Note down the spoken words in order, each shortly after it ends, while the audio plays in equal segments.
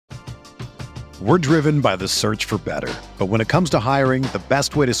We're driven by the search for better. But when it comes to hiring, the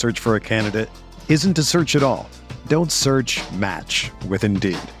best way to search for a candidate isn't to search at all. Don't search, match with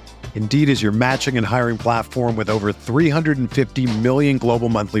Indeed. Indeed is your matching and hiring platform with over 350 million global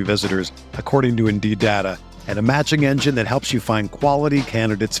monthly visitors, according to Indeed data, and a matching engine that helps you find quality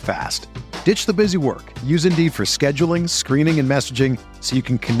candidates fast. Ditch the busy work. Use Indeed for scheduling, screening, and messaging so you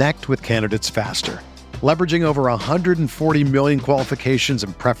can connect with candidates faster. Leveraging over 140 million qualifications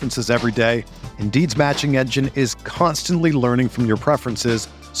and preferences every day, Indeed's matching engine is constantly learning from your preferences,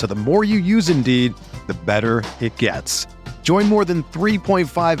 so the more you use Indeed, the better it gets. Join more than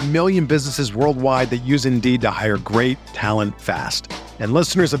 3.5 million businesses worldwide that use Indeed to hire great talent fast. And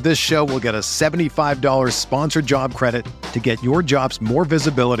listeners of this show will get a $75 sponsored job credit to get your jobs more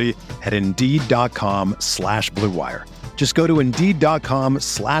visibility at Indeed.com/Blue Wire. Just go to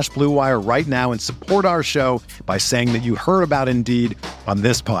Indeed.com/Blue Wire right now and support our show by saying that you heard about Indeed on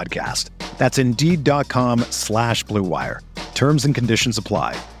this podcast. That's Indeed.com/Blue Wire. Terms and conditions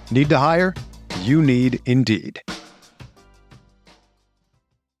apply. Need to hire? You need Indeed.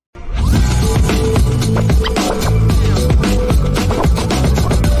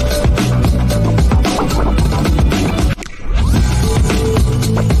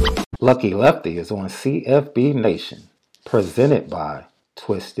 Lucky Lefty is on CFB Nation, presented by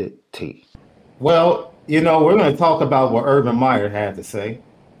Twisted Tea. Well, we're going to talk about what Urban Meyer had to say,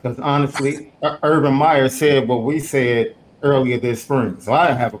 because honestly, Urban Meyer said what we said earlier this spring, so I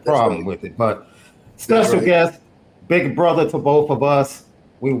didn't have a problem with it. But special guest, big brother to both of us,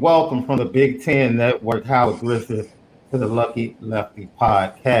 we welcome from the Big Ten Network, Howard Griffith, to the Lucky Lefty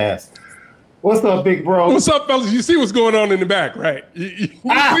podcast. What's up, big bro? What's up, fellas? You see what's going on in the back, right? You see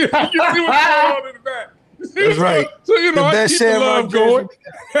what's going on in the back. That's right. So, I keep the love going.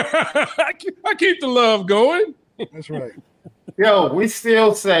 I keep the love going. That's right. Yo, we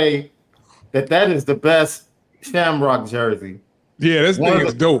still say that is the best Shamrock jersey. Yeah, this thing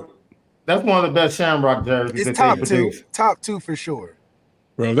is dope. That's one of the best Shamrock jerseys. It's top two for sure.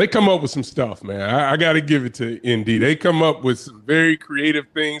 Bro, they come up with some stuff, man. I got to give it to Indy. They come up with some very creative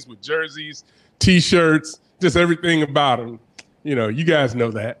things with jerseys, T-shirts, just everything about them. You guys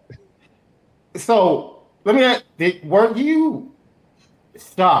know that. So let me ask, were you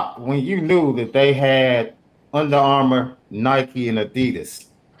shocked when you knew that they had Under Armour, Nike, and Adidas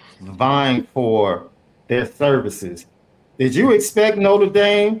vying for their services? Did you expect Notre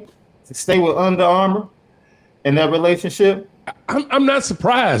Dame to stay with Under Armour in that relationship? I'm not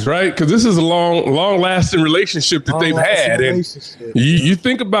surprised, right? Because this is a long-lasting relationship that they've had. And you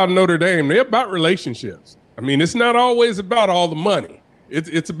think about Notre Dame, they're about relationships. I mean, it's not always about all the money.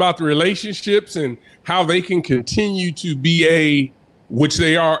 It's about the relationships and how they can continue to be which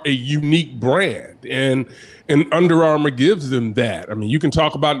they are, a unique brand. And Under Armour gives them that. I mean, you can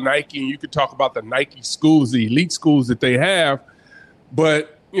talk about Nike and you can talk about the Nike schools, the elite schools that they have,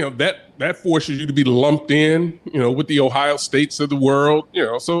 but that forces you to be lumped in, with the Ohio States of the world,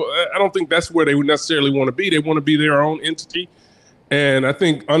 so I don't think that's where they would necessarily want to be. They want to be their own entity. And I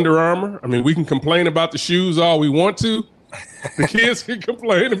think Under Armour, I mean, we can complain about the shoes all we want to. The kids can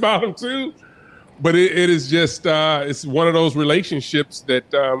complain about them too. But it is just, it's one of those relationships that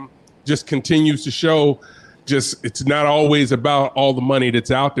just continues to show it's not always about all the money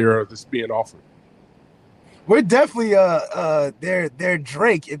that's out there that's being offered. We're definitely their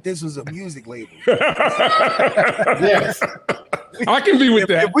Drake if this was a music label. Yes. I can be with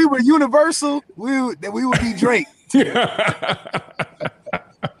that. If we were Universal, we would be Drake.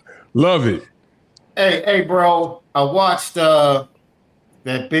 Love it. Hey, bro, I watched that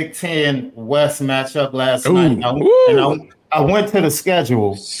Big Ten West matchup last night. I went to the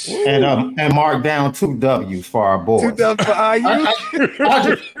schedule and marked down 2 W's for our boys. 2 W's for IU?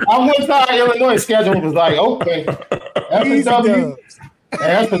 I went to our Illinois schedule and was like, okay, that's a W.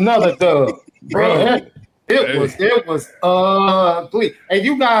 That's another dub. Bro, it was ugly. And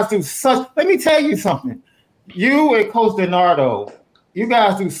you guys do let me tell you something. You and Coach DiNardo, you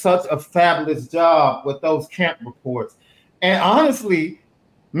guys do such a fabulous job with those camp reports. And honestly,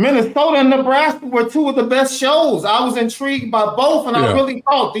 Minnesota and Nebraska were 2 of the best shows. I was intrigued by both, and I really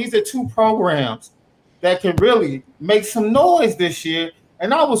thought these are 2 programs that can really make some noise this year.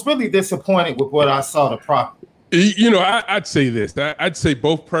 And I was really disappointed with what I saw the product. I'd say this. I'd say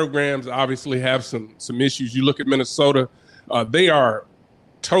both programs obviously have some issues. You look at Minnesota, they are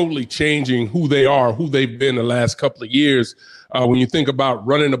totally changing who they are, who they've been the last couple of years. When you think about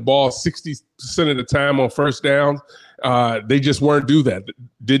running the ball 60% of the time on first downs, they just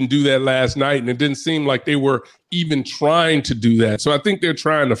didn't do that last night, and it didn't seem like they were even trying to do that. So I think they're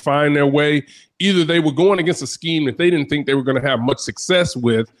trying to find their way. Either they were going against a scheme that they didn't think they were going to have much success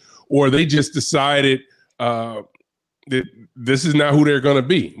with, or they just decided that this is not who they're going to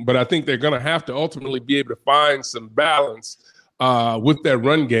be. But I think they're going to have to ultimately be able to find some balance with that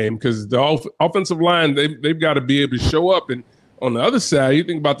run game, because the offensive line, they've got to be able to show up. And on the other side, you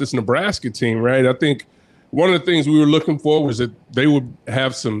think about this Nebraska team, right? I think one of the things we were looking for was that they would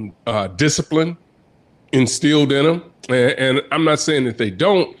have some discipline instilled in them. And I'm not saying that they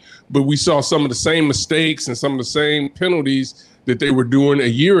don't, but we saw some of the same mistakes and some of the same penalties that they were doing a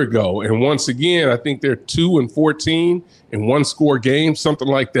year ago. And once again, I think they're 2-14 in one-score games, something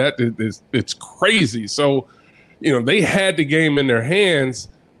like that. It's crazy. So, they had the game in their hands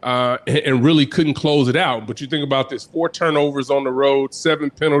and really couldn't close it out. But you think about this, 4 turnovers on the road,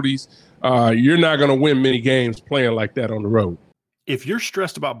 7 penalties. You're not going to win many games playing like that on the road. If you're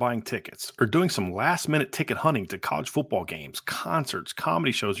stressed about buying tickets or doing some last-minute ticket hunting to college football games, concerts,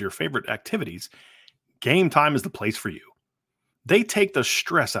 comedy shows, your favorite activities, Game Time is the place for you. They take the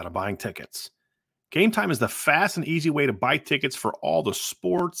stress out of buying tickets. Game Time is the fast and easy way to buy tickets for all the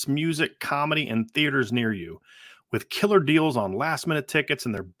sports, music, comedy, and theaters near you. With killer deals on last-minute tickets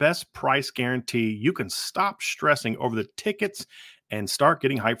and their best price guarantee, you can stop stressing over the tickets and start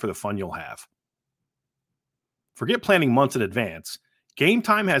getting hyped for the fun you'll have. Forget planning months in advance. Game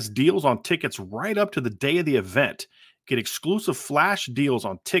Time has deals on tickets right up to the day of the event. Get exclusive flash deals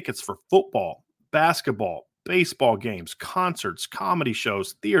on tickets for football, basketball, baseball games, concerts, comedy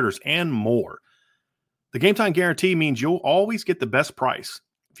shows, theaters, and more. The Game Time guarantee means you'll always get the best price.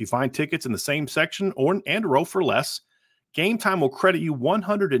 If you find tickets in the same section and row for less, Game Time will credit you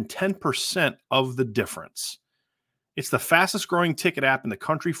 110% of the difference. It's the fastest growing ticket app in the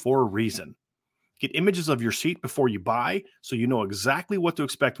country for a reason. Get images of your seat before you buy so you know exactly what to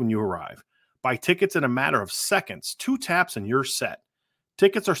expect when you arrive. Buy tickets in a matter of seconds, 2 taps and you're set.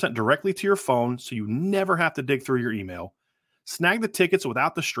 Tickets are sent directly to your phone so you never have to dig through your email. Snag the tickets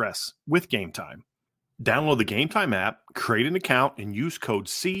without the stress with Game Time. Download the Game Time app, create an account, and use code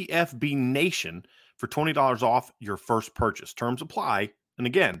CFBNation for $20 off your first purchase. Terms apply. And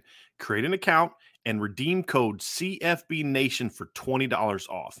again, create an account and redeem code CFBNation for $20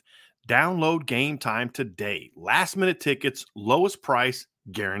 off. Download Game Time today. Last minute tickets, lowest price,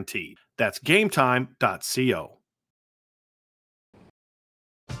 guaranteed. That's gametime.co.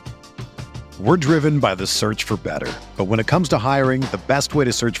 We're driven by the search for better. But when it comes to hiring, the best way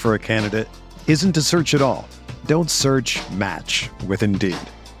to search for a candidate isn't to search at all. Don't search, match with Indeed.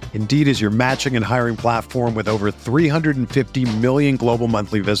 Indeed is your matching and hiring platform with over 350 million global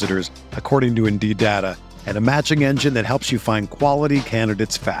monthly visitors, according to Indeed data, and a matching engine that helps you find quality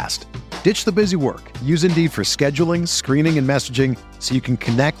candidates fast. Ditch the busy work. Use Indeed for scheduling, screening, and messaging so you can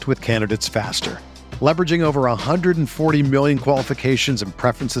connect with candidates faster. Leveraging over 140 million qualifications and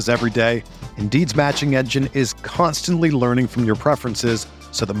preferences every day, Indeed's matching engine is constantly learning from your preferences,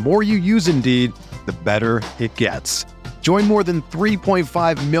 so the more you use Indeed, the better it gets. Join more than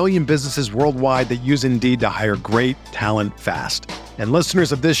 3.5 million businesses worldwide that use Indeed to hire great talent fast. And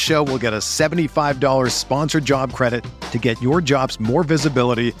listeners of this show will get a $75 sponsored job credit to get your jobs more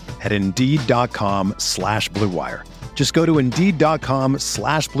visibility at Indeed.com/Blue Wire. Just go to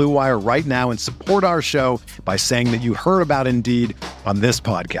Indeed.com/Blue Wire right now and support our show by saying that you heard about Indeed on this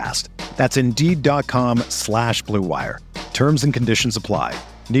podcast. That's Indeed.com/Blue Wire. Terms and conditions apply.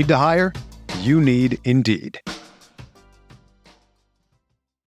 Need to hire? You need Indeed.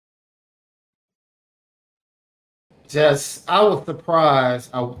 I was surprised.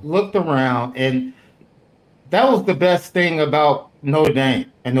 I looked around, and that was the best thing about Notre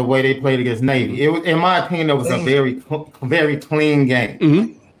Dame and the way they played against Navy. It was, in my opinion, it was a very clean game.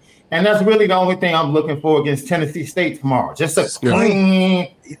 Mm-hmm. And that's really the only thing I'm looking for against Tennessee State tomorrow. Just a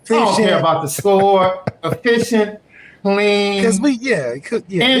clean, efficient. I don't care about the score, efficient, clean. Because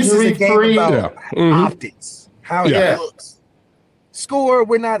injury-free. Optics, how it looks. Score,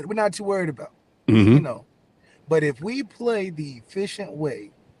 we're not too worried about. Mm-hmm. But if we play the efficient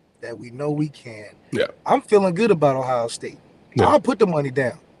way that we know we can, I'm feeling good about Ohio State. Yeah. I'll put the money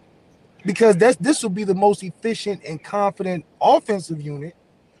down because this will be the most efficient and confident offensive unit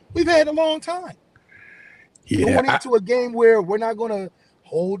we've had in a long time. Going into a game where we're not going to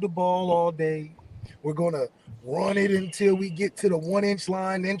hold the ball all day. We're going to run it until we get to the 1-inch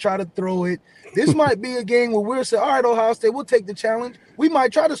line, then try to throw it. This might be a game where we'll say, all right, Ohio State, we'll take the challenge. We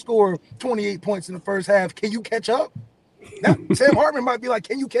might try to score 28 points in the first half. Can you catch up? Now, Sam Hartman might be like,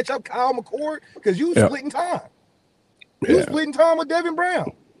 can you catch up Kyle McCord? Because you splitting time. You splitting time with Devin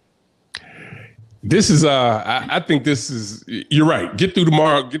Brown. This is I think this is, you're right. Get through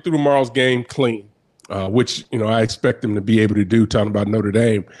tomorrow's game clean, which I expect them to be able to do, talking about Notre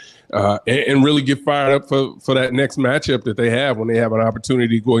Dame. and really get fired up for that next matchup that they have when they have an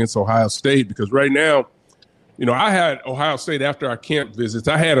opportunity to go against Ohio State. Because right now, I had Ohio State after our camp visits.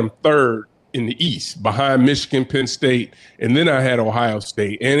 I had them third in the East behind Michigan, Penn State, and then I had Ohio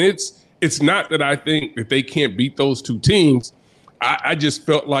State. And it's not that I think that they can't beat those two teams. I just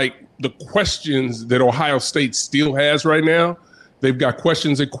felt like the questions that Ohio State still has right now, they've got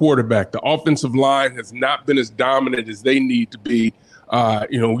questions at quarterback. The offensive line has not been as dominant as they need to be.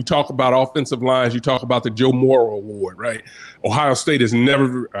 We talk about offensive lines. You talk about the Joe Morrow Award, right? Ohio State has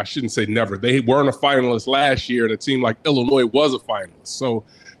never, I shouldn't say never. They weren't a finalist last year, and it seemed like Illinois was a finalist. So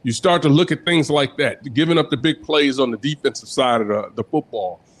you start to look at things like that, giving up the big plays on the defensive side of the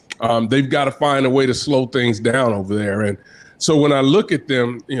football. They've got to find a way to slow things down over there. And so when I look at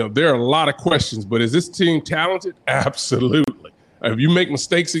them, there are a lot of questions. But is this team talented? Absolutely. If you make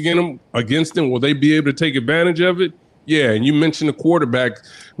mistakes against them, will they be able to take advantage of it? Yeah, and you mentioned the quarterback.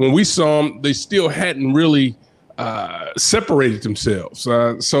 When we saw them, they still hadn't really separated themselves.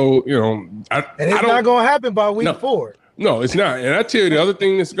 And it's not going to happen by week 4. No, it's not. And I tell you the other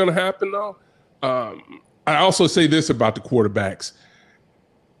thing that's going to happen, though, I also say this about the quarterbacks.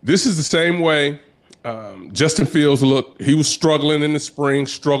 This is the same way Justin Fields looked. He was struggling in the spring,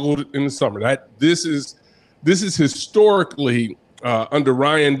 struggled in the summer. This is historically under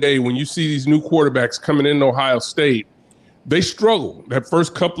Ryan Day, when you see these new quarterbacks coming into Ohio State, they struggle. That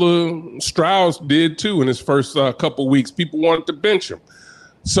first couple of Strauss did too in his first couple of weeks. People wanted to bench him.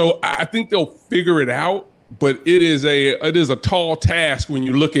 So I think they'll figure it out, but it is a tall task when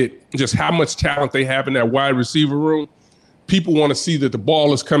you look at just how much talent they have in that wide receiver room. People want to see that the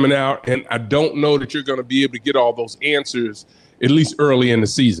ball is coming out, and I don't know that you're going to be able to get all those answers, at least early in the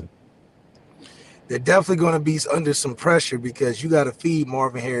season. They're definitely going to be under some pressure because you got to feed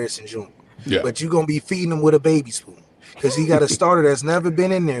Marvin Harrison Jr. Yeah. But you're going to be feeding him with a baby spoon because he got a starter that's never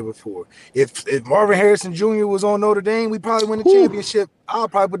been in there before. If Marvin Harrison Jr. was on Notre Dame, we probably win the championship. I'll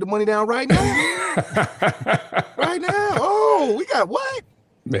probably put the money down right now. Right now. Oh, we got what?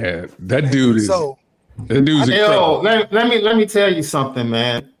 Man, that dude is incredible. Let me tell you something,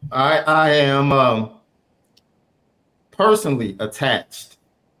 man. I am personally attached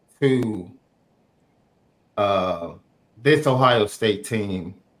to this Ohio State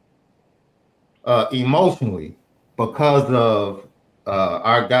team emotionally because of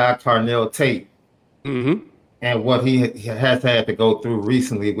our guy Carnell Tate and what he has had to go through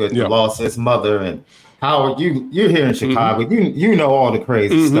recently with the loss of his mother. And Howard, you're here in Chicago. You know all the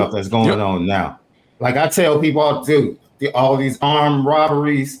crazy stuff that's going on now. Like I tell people all these armed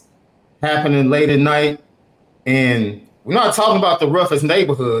robberies happening late at night, and we're not talking about the roughest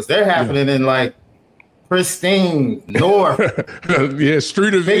neighborhoods. They're happening in like pristine North,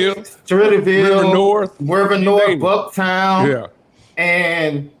 Streeterville, River North, Bucktown,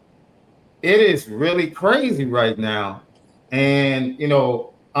 and it is really crazy right now. And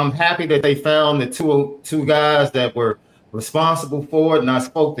I'm happy that they found the two guys that were responsible for it, and I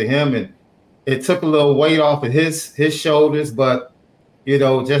spoke to him, and it took a little weight off of his shoulders, but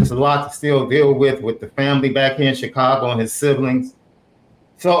just a lot to still deal with the family back here in Chicago and his siblings.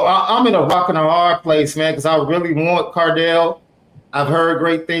 So I'm in a rock and a hard place, man, because I really want Cardell. I've heard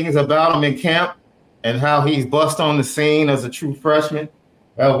great things about him in camp and how he's bust on the scene as a true freshman.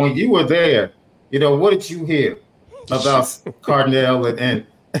 When you were there, what did you hear about Cardell and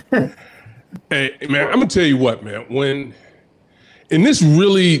Hey, man, I'm going to tell you what, man. And this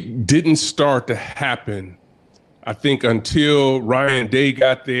really didn't start to happen, I think, until Ryan Day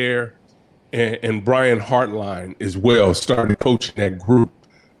got there and Brian Hartline as well started coaching that group.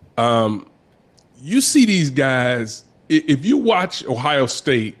 You see these guys, if you watch Ohio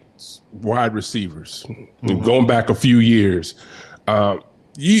State's wide receivers, going back a few years,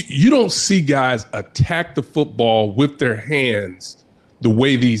 you don't see guys attack the football with their hands the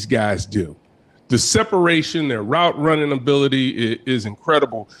way these guys do. The separation, their route running ability is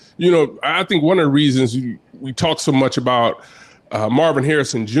incredible. I think one of the reasons we talk so much about Marvin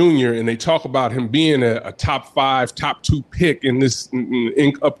Harrison Jr., and they talk about him being a top 5, top 2 pick in this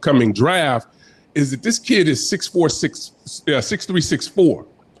upcoming draft, is that this kid is 6'3", 6'4",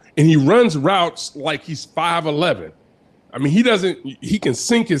 and he runs routes like he's 5'11". I mean, he can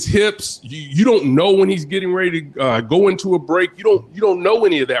sink his hips. You don't know when he's getting ready to go into a break. You don't know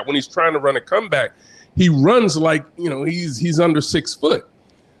any of that when he's trying to run a comeback. He runs like, he's under 6 foot.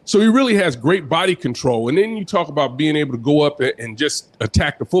 So he really has great body control. And then you talk about being able to go up and just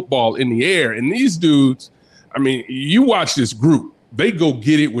attack the football in the air. And these dudes, I mean, you watch this group, they go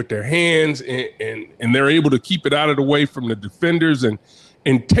get it with their hands and they're able to keep it out of the way from the defenders.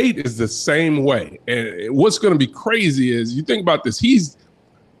 And Tate is the same way. And what's going to be crazy is you think about this. He's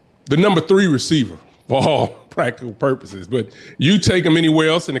the number 3 receiver for all practical purposes. But you take him anywhere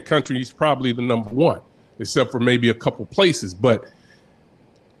else in the country, he's probably the number 1, except for maybe a couple places. But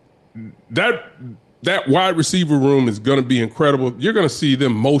that wide receiver room is going to be incredible. You're going to see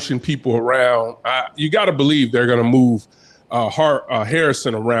them motion people around. You got to believe they're going to move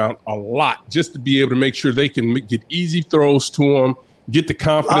Harrison around a lot just to be able to make sure they can get easy throws to him, get the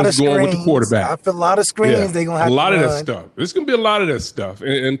confidence going with the quarterback. I feel a lot of screens they're going to have a lot to of run. that stuff. There's going to be a lot of that stuff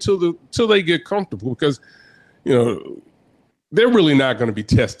until they get comfortable, because they're really not going to be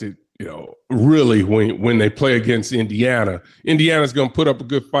tested. Really, when they play against Indiana, Indiana's going to put up a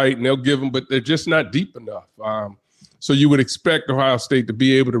good fight and they'll give them, but they're just not deep enough. So you would expect Ohio State to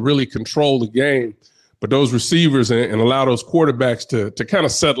be able to really control the game, but those receivers and allow those quarterbacks to kind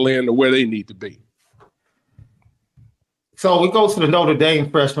of settle in to where they need to be. So we go to the Notre Dame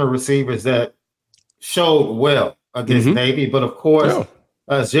freshman receivers that showed well against Navy, but of course,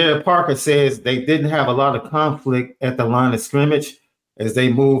 as Jared Parker says, they didn't have a lot of conflict at the line of scrimmage. As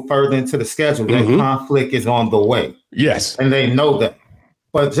they move further into the schedule, that conflict is on the way. Yes. And they know that.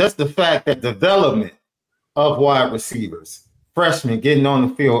 But just the fact that development of wide receivers, freshmen getting on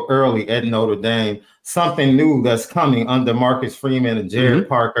the field early at Notre Dame, something new that's coming under Marcus Freeman and Jared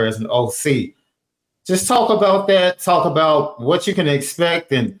Parker as an OC. Just talk about that. Talk about what you can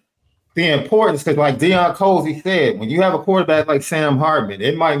expect and the importance, because like Deion Colsey said, when you have a quarterback like Sam Hartman,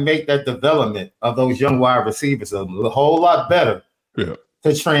 it might make that development of those young wide receivers a whole lot better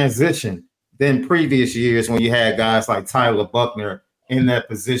to transition than previous years when you had guys like Tyler Buckner in that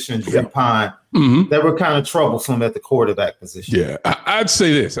position, Drew Pine, that were kind of troublesome at the quarterback position. Yeah, I'd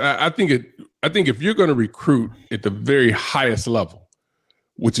say this. I think if you're going to recruit at the very highest level,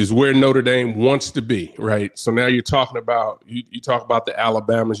 which is where Notre Dame wants to be, right? So now you're talking about, you talk about the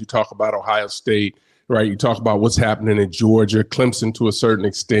Alabamas, you talk about Ohio State, right? You talk about what's happening in Georgia, Clemson to a certain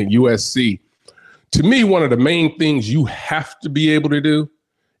extent, USC. To me, one of the main things you have to be able to do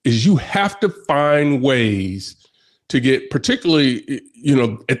is you have to find ways to get, particularly,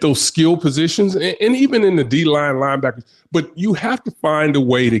 at those skill positions and even in the D-line linebackers, but you have to find a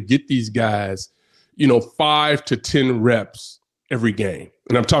way to get these guys, 5 to 10 reps every game.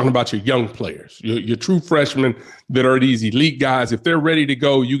 And I'm talking about your young players, your true freshmen that are these elite guys. If they're ready to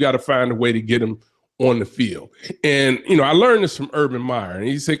go, you got to find a way to get them on the field. And, I learned this from Urban Meyer, and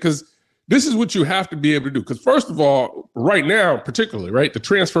he said, because this is what you have to be able to do. Because first of all, right now, particularly, right, the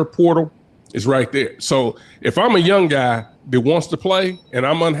transfer portal is right there. So if I'm a young guy that wants to play and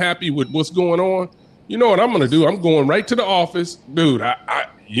I'm unhappy with what's going on, you know what I'm going to do? I'm going right to the office. Dude,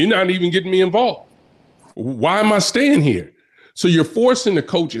 you're not even getting me involved. Why am I staying here? So you're forcing the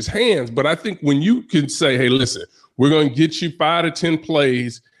coach's hands. But I think when you can say, hey, listen, we're going to get you 5 to 10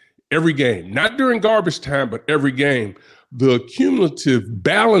 plays every game, not during garbage time, but every game. The cumulative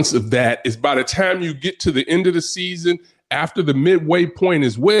balance of that is by the time you get to the end of the season, after the midway point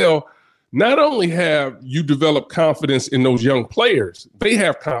as well, not only have you developed confidence in those young players, they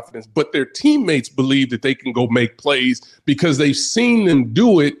have confidence, but their teammates believe that they can go make plays because they've seen them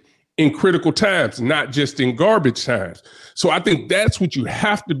do it in critical times, not just in garbage times. So I think that's what you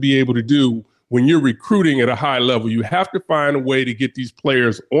have to be able to do when you're recruiting at a high level. You have to find a way to get these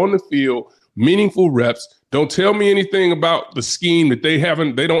players on the field, meaningful reps. Don't tell me anything about the scheme that they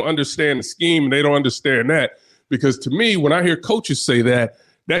don't understand the scheme and they don't understand that. Because to me, when I hear coaches say that,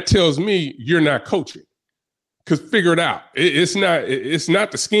 that tells me you're not coaching. Because figure it out. It's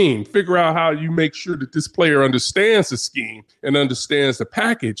not the scheme. Figure out how you make sure that this player understands the scheme and understands the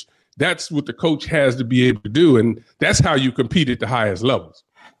package. That's what the coach has to be able to do. And that's how you compete at the highest levels.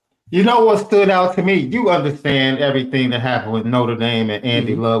 You know what stood out to me? You understand everything that happened with Notre Dame and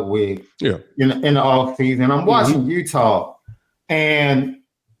Andy Ludwig in the offseason. I'm watching Utah, and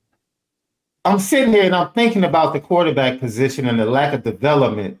I'm sitting here and I'm thinking about the quarterback position and the lack of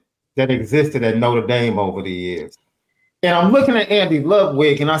development that existed at Notre Dame over the years. And I'm looking at Andy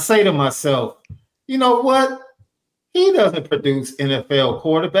Ludwig, and I say to myself, you know what? He doesn't produce NFL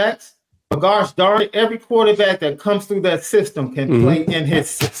quarterbacks. But gosh darn it, every quarterback that comes through that system can play in his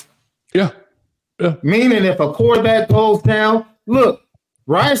system. Yeah. Meaning if a quarterback goes down, look,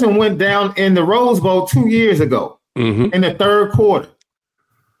 Ryerson went down in the Rose Bowl 2 years ago in the third quarter.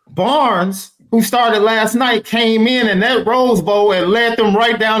 Barnes, who started last night, came in that Rose Bowl and led them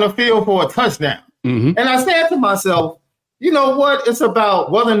right down the field for a touchdown. And I said to myself, you know what? It's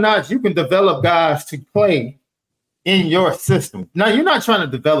about whether or not you can develop guys to play in your system. Now, you're not trying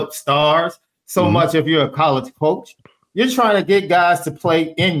to develop stars so much if you're a college coach. You're trying to get guys to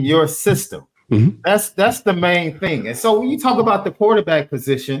play in your system. That's the main thing. And so when you talk about the quarterback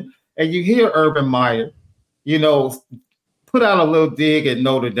position and you hear Urban Meyer, put out a little dig at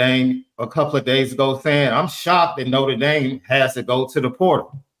Notre Dame a couple of days ago saying, I'm shocked that Notre Dame has to go to the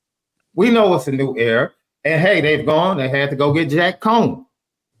portal. We know it's a new era. And, hey, they had to go get Jack Cohn,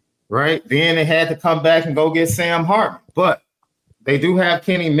 right? Then they had to come back and go get Sam Hartman. But they do have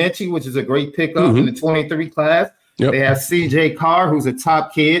Kenny Minchie, which is a great pickup in the 23 class. Yep. They have CJ Carr, who's a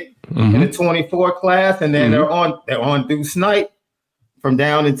top kid in the 24 class. And then they're on Deuce Knight from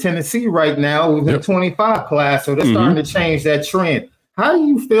down in Tennessee right now, who's in the 25 class. So they're starting to change that trend. How do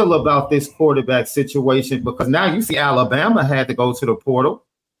you feel about this quarterback situation? Because now you see Alabama had to go to the portal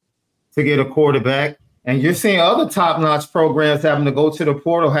to get a quarterback. And you're seeing other top-notch programs having to go to the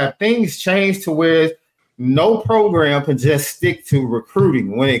portal. Have things changed to where no program can just stick to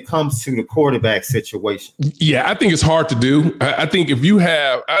recruiting when it comes to the quarterback situation? Yeah, I think it's hard to do. I think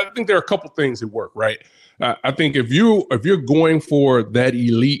there are a couple things that work, right? I think if you're going for that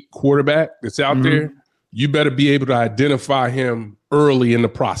elite quarterback that's out there, you better be able to identify him early in the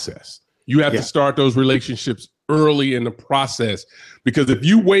process. You have to start those relationships early in the process, because if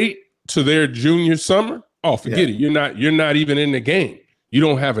you wait to their junior summer, forget it. You're not even in the game. You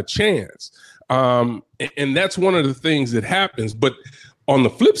don't have a chance. And that's one of the things that happens. But on the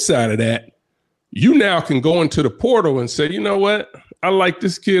flip side of that, you now can go into the portal and say, you know what? I like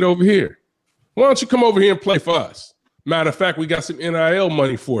this kid over here. Why don't you come over here and play for us? Matter of fact, we got some NIL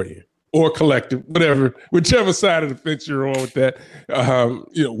money for you, or collective, whichever side of the fence you're on with that.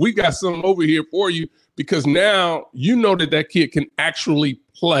 We got something over here for you, because now you know that kid can actually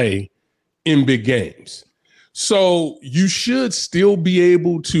play in big games. So you should still be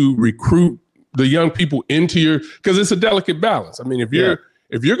able to recruit the young people into because it's a delicate balance. I mean, if you're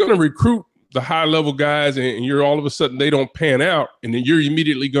going to recruit the high level guys and you're all of a sudden they don't pan out, and then you're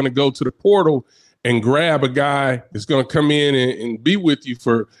immediately going to go to the portal and grab a guy that's going to come in and be with you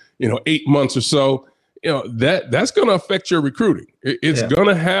for 8 months or so, that's going to affect your recruiting. It's going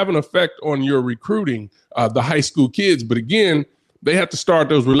to have an effect on your recruiting, the high school kids. But again, they have to start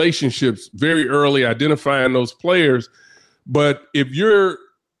those relationships very early, identifying those players. But if you're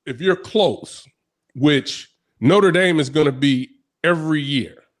close, which Notre Dame is going to be every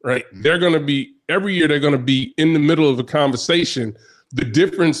year, right? Every year they're going to be in the middle of a conversation. The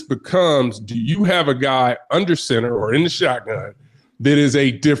difference becomes, do you have a guy under center or in the shotgun that is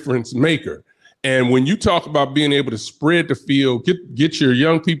a difference maker? And when you talk about being able to spread the field, get your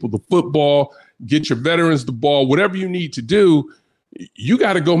young people the football, get your veterans the ball, whatever you need to do, you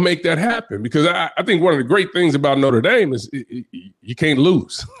got to go make that happen. Because I think one of the great things about Notre Dame is you can't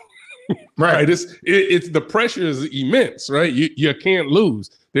lose. Right. It's the pressure is immense, right? You can't lose.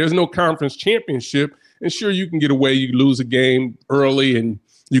 There's no conference championship. And sure, you can get away. You lose a game early and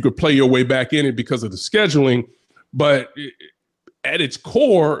you could play your way back in it because of the scheduling. But at its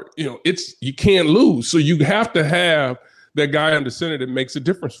core, you can't lose. So you have to have that guy under center that makes a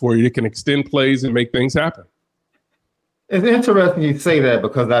difference for you, that can extend plays and make things happen. It's interesting you say that,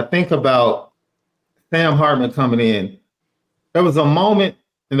 because I think about Sam Hartman coming in. There was a moment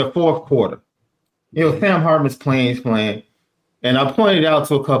in the fourth quarter. Sam Hartman's playing. And I pointed out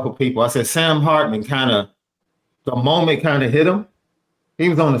to a couple people, I said, Sam Hartman the moment hit him. He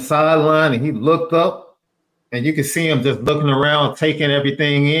was on the sideline and he looked up, and you could see him just looking around, taking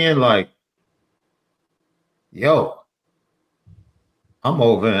everything in like, yo, I'm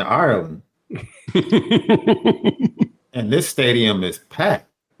over in Ireland. And this stadium is packed.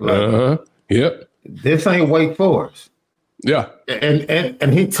 Yep. This ain't Wake Forest. Yeah.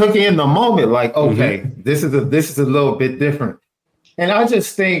 And he took in the moment like, okay, this is a little bit different. And I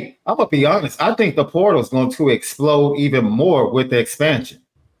just think, I'm going to be honest, I think the portal is going to explode even more with the expansion.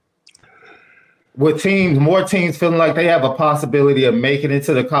 With more teams feeling like they have a possibility of making it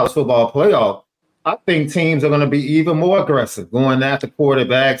to the college football playoff, I think teams are going to be even more aggressive, going after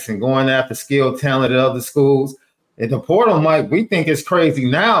quarterbacks and going after skilled talent at other schools. And the portal we think it's crazy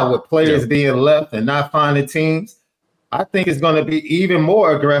now with players being left and not finding teams. I think it's going to be even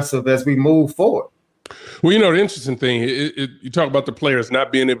more aggressive as we move forward. Well, the interesting thing, you talk about the players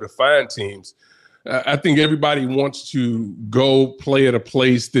not being able to find teams. I think everybody wants to go play at a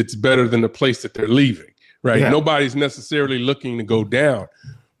place that's better than the place that they're leaving, right? Yeah. Nobody's necessarily looking to go down.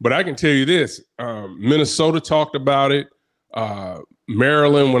 But I can tell you this, Minnesota talked about it.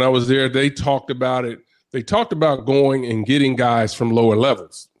 Maryland, when I was there, they talked about it. They talked about going and getting guys from lower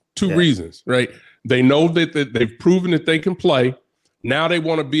levels. Two reasons, right? They know that they've proven that they can play. Now they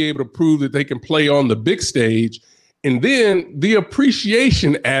want to be able to prove that they can play on the big stage. And then the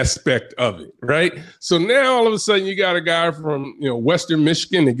appreciation aspect of it, right? So now all of a sudden you got a guy from Western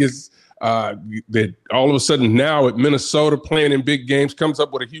Michigan that gets that all of a sudden now at Minnesota playing in big games, comes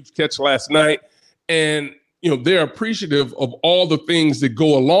up with a huge catch last night. And they're appreciative of all the things that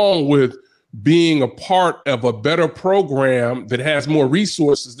go along with being a part of a better program that has more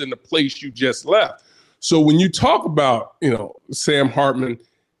resources than the place you just left. So when you talk about, Sam Hartman,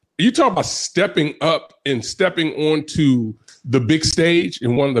 you talk about stepping up and stepping onto the big stage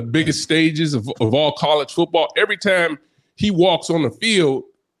and one of the biggest stages of all college football. Every time he walks on the field,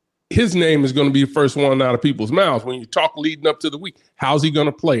 his name is going to be the first one out of people's mouths. When you talk leading up to the week, how's he going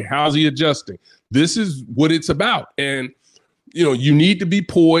to play? How's he adjusting? This is what it's about. And, you need to be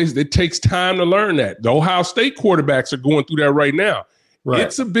poised. It takes time to learn that. The Ohio State quarterbacks are going through that right now. Right.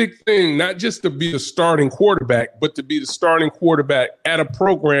 It's a big thing, not just to be the starting quarterback, but to be the starting quarterback at a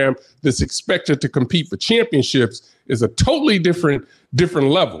program that's expected to compete for championships is a totally different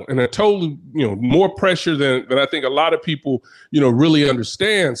level and a totally, more pressure than I think a lot of people, really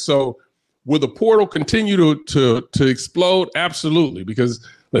understand. So will the portal continue to explode? Absolutely. Because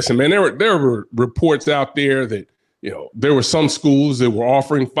listen, man, there were reports out there that, there were some schools that were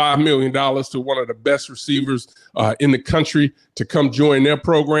offering $5 million to one of the best receivers in the country to come join their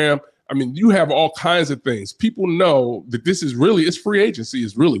program. I mean, you have all kinds of things. People know that it's free agency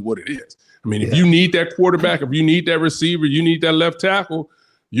is really what it is. I mean, if you need that quarterback, if you need that receiver, you need that left tackle,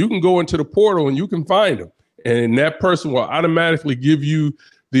 you can go into the portal and you can find them. And that person will automatically give you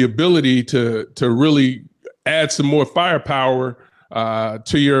the ability to really add some more firepower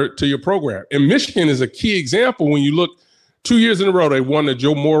to your program. And Michigan is a key example. When you look 2 years in a row, they won the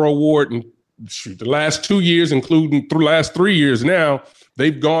Joe Morrow Award, and the last 2 years, including the last 3 years now,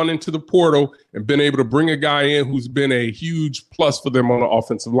 they've gone into the portal and been able to bring a guy in who's been a huge plus for them on the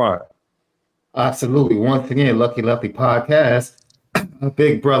offensive line. Absolutely. Once again, Lucky Lefty Podcast.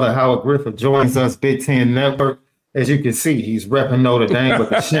 Big brother Howard Griffith joins us, Big Ten Network. As you can see, he's repping Notre Dame with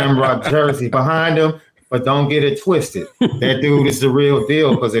the Shamrock jersey behind him. But don't get it twisted. That dude is the real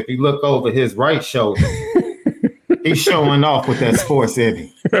deal, because if you look over his right shoulder, he's showing off with that sports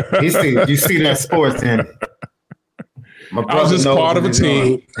ending. You see that sports ending. I was just part of a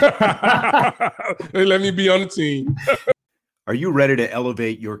team. They let me be on the team. Are you ready to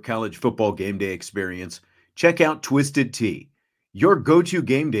elevate your college football game day experience? Check out Twisted Tea, your go-to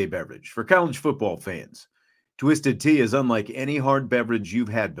game day beverage for college football fans. Twisted Tea is unlike any hard beverage you've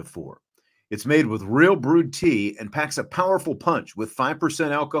had before. It's made with real brewed tea and packs a powerful punch with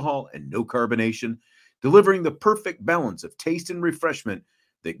 5% alcohol and no carbonation, delivering the perfect balance of taste and refreshment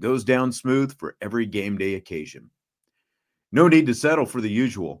that goes down smooth for every game day occasion. No need to settle for the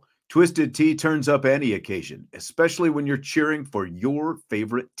usual. Twisted Tea turns up any occasion, especially when you're cheering for your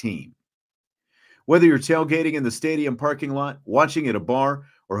favorite team. Whether you're tailgating in the stadium parking lot, watching at a bar,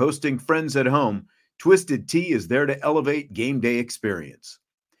 or hosting friends at home, Twisted Tea is there to elevate game day experience.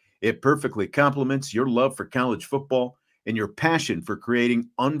 It perfectly complements your love for college football and your passion for creating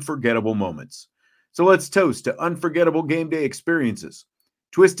unforgettable moments. So let's toast to unforgettable game day experiences.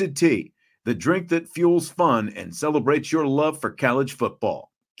 Twisted Tea, the drink that fuels fun and celebrates your love for college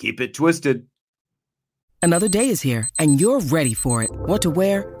football. Keep it twisted. Another day is here, and you're ready for it. What to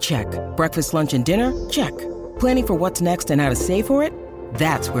wear? Check. Breakfast, lunch, and dinner? Check. Planning for what's next and how to save for it?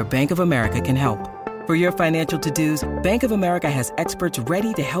 That's where Bank of America can help. For your financial to-dos, Bank of America has experts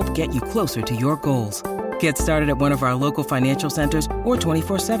ready to help get you closer to your goals. Get started at one of our local financial centers or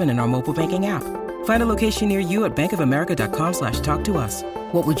 24/7 in our mobile banking app. Find a location near you at bankofamerica.com/talktous.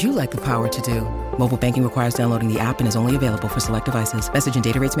 What would you like the power to do? Mobile banking requires downloading the app and is only available for select devices. Message and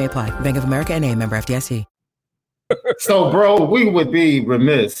data rates may apply. Bank of America NA, member FDIC. So, bro, we would be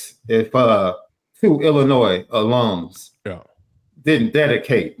remiss if two Illinois alums didn't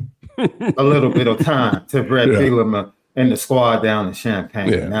dedicate a little bit of time to Brett Bielema and the squad down in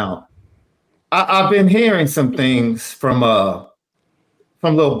Champaign. Yeah. Now, I've been hearing some things from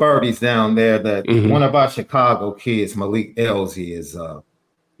little birdies down there that one of our Chicago kids, Malik Elzy,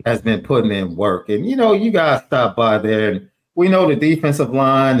 has been putting in work. And, you guys stop by there, and we know the defensive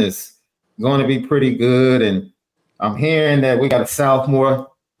line is going to be pretty good. And I'm hearing that we got a sophomore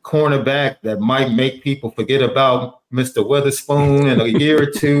cornerback that might make people forget about Mr. Witherspoon in a year or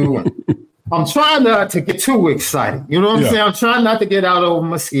two. And I'm trying not to get too excited. You know what I'm saying? I'm trying not to get out over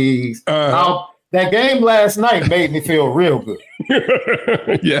my skis. That game last night made me feel real good.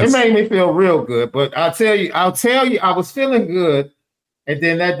 Yes. It made me feel real good. But I'll tell you, I was feeling good. And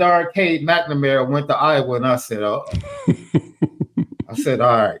then that darn Cade McNamara went to Iowa, and I said, all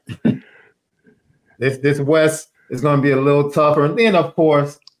right. This West is going to be a little tougher. And then, of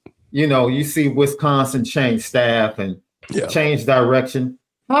course, you see Wisconsin change staff and change direction.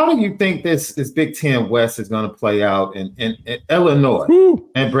 How do you think this Big Ten West is going to play out in Illinois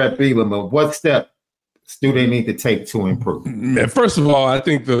and Brett Bielema? What steps do they need to take to improve? First of all, I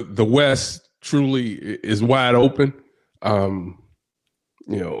think the West truly is wide open.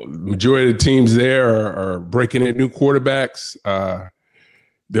 Majority of the teams there are breaking in new quarterbacks.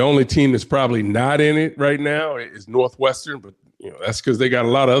 The only team that's probably not in it right now is Northwestern, but that's because they got a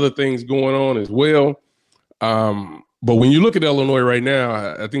lot of other things going on as well. But when you look at Illinois right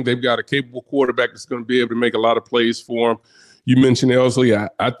now, I think they've got a capable quarterback that's going to be able to make a lot of plays for them. You mentioned Elsley.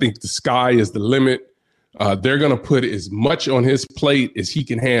 I think the sky is the limit. They're going to put as much on his plate as he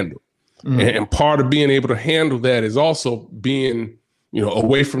can handle. Mm-hmm. And part of being able to handle that is also being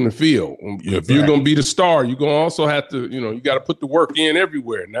away from the field. If you're going to be the star, you're going to also have to, you got to put the work in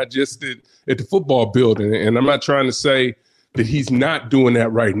everywhere, not just at the football building. And I'm not trying to say that he's not doing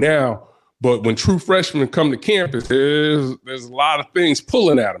that right now, but when true freshmen come to campus, there's a lot of things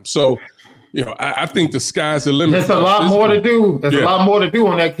pulling at them. So, I think the sky's the limit. There's a lot more to do. There's a lot more to do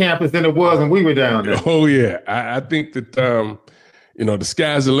on that campus than it was when we were down there. Oh, yeah. I think that, the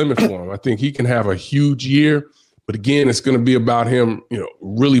sky's the limit for him. I think he can have a huge year. But again, it's going to be about him,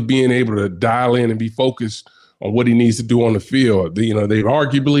 really being able to dial in and be focused on what he needs to do on the field. They've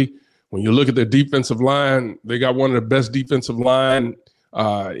arguably, when you look at their defensive line, they got one of the best defensive line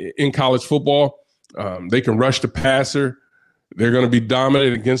in college football. They can rush the passer. They're going to be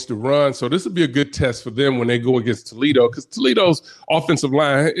dominant against the run. So this will be a good test for them when they go against Toledo, because Toledo's offensive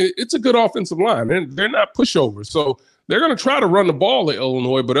line, it's a good offensive line. They're not pushovers. So they're going to try to run the ball at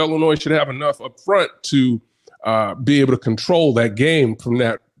Illinois, but Illinois should have enough up front to be able to control that game from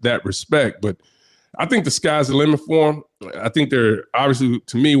that respect. But I think the sky's the limit for them. I think they're obviously,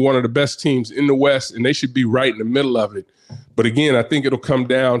 to me, one of the best teams in the West, and they should be right in the middle of it. But again, I think it'll come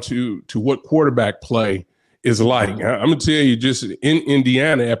down to what quarterback play is like. I'm going to tell you, just in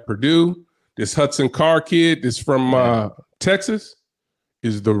Indiana at Purdue, this Hudson Carr kid that's from Texas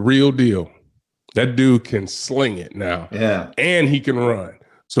is the real deal. That dude can sling it now. Yeah. And he can run.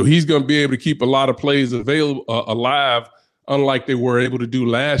 So he's going to be able to keep a lot of plays alive, unlike they were able to do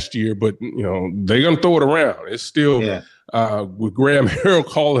last year. But, they're going to throw it around. It's still, with Graham Harrell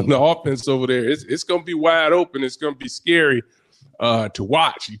calling the offense over there, it's going to be wide open. It's going to be scary to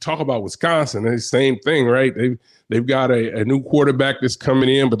watch. You talk about Wisconsin, the same thing, right? They've got a new quarterback that's coming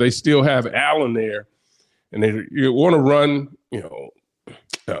in, but they still have Allen there. And they want to run,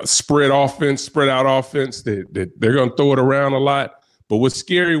 spread out offense that they're going to throw it around a lot. But what's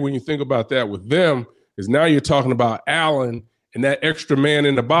scary when you think about that with them is now you're talking about Allen, and that extra man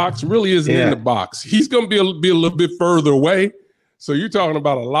in the box really isn't in the box. He's going to be a little bit further away. So you're talking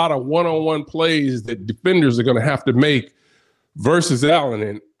about a lot of one-on-one plays that defenders are going to have to make versus Allen.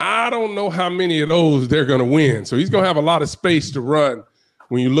 And I don't know how many of those they're going to win. So he's going to have a lot of space to run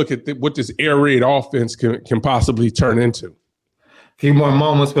when you look at what this air raid offense can possibly turn into. A few more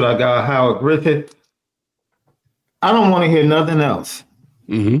moments, but I got Howard Griffith. I don't want to hear nothing else.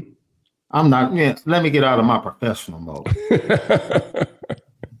 Mm-hmm. I'm not. Let me get out of my professional mode. I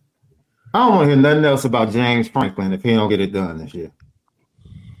don't want to hear nothing else about James Franklin if he don't get it done this year.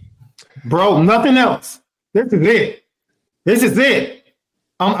 Bro, nothing else. This is it.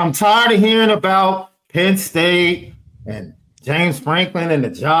 I'm tired of hearing about Penn State and James Franklin and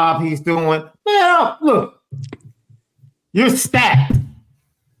the job he's doing. Man, look. You're stacked.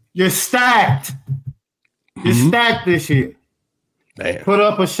 You're stacked this year. Man. Put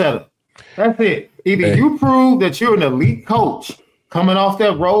up or shut up. That's it. Either you prove that you're an elite coach coming off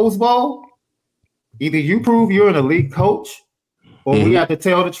that Rose Bowl, either you prove you're an elite coach, or we have to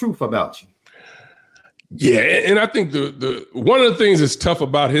tell the truth about you. Yeah, and I think the one of the things that's tough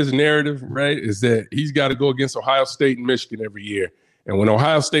about his narrative, right, is that he's got to go against Ohio State and Michigan every year. And when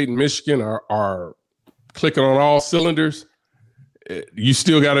Ohio State and Michigan are clicking on all cylinders, you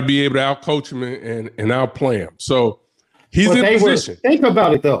still got to be able to outcoach him and outplay him. So he's in position. Think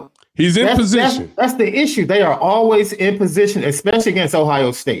about it, though. He's in position. That's the issue. They are always in position, especially against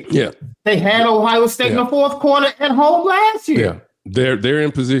Ohio State. Yeah. They had Ohio State in the fourth quarter at home last year. Yeah. They're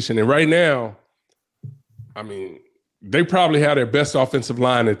in position. And right now, I mean, they probably have their best offensive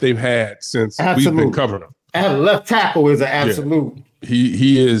line that they've had since we've been covering them. And left tackle is an absolute. Yeah.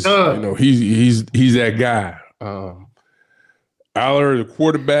 He is, he's that guy. Aller, the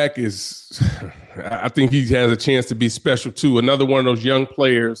quarterback, I think he has a chance to be special too. Another one of those young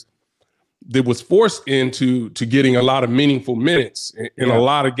players that was forced into getting a lot of meaningful minutes in a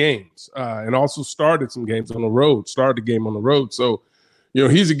lot of games, and also started some games on the road, started the game on the road. So,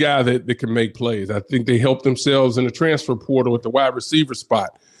 he's a guy that can make plays. I think they helped themselves in the transfer portal with the wide receiver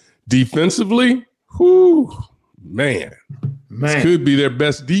spot. Defensively, man. This could be their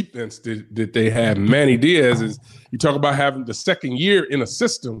best defense that they have. Manny Diaz is, you talk about having the second year in a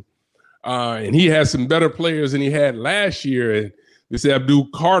system, and he has some better players than he had last year. And this Abdul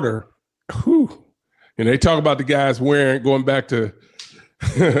Carter, whew. And they talk about the guys going back to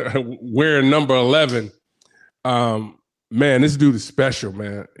wearing number 11. Man, this dude is special,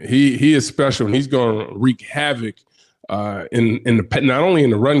 man. He is special, and he's going to wreak havoc in the not only in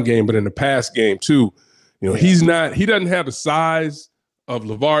the run game but in the pass game too. He doesn't have the size of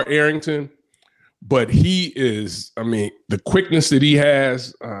LeVar Arrington, but he is. I mean, the quickness that he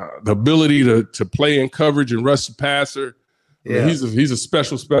has, the ability to play in coverage and rush the passer. Yeah, I mean, he's a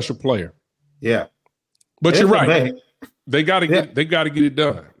special player. Yeah, but you're right. They got to get it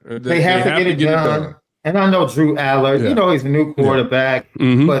done. They have to get it done. And I know Drew Allard, he's a new quarterback,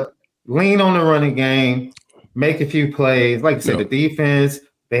 but lean on the running game, make a few plays. Like you said, the defense,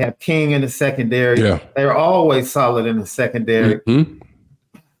 they have King in the secondary. Yeah. They're always solid in the secondary. Mm-hmm.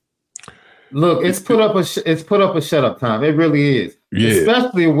 Look, it's put up a shut up time. It really is. Yeah.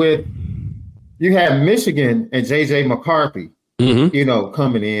 Especially with you have Michigan and JJ McCarthy,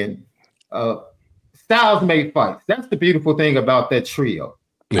 coming in. Styles made fights. That's the beautiful thing about that trio.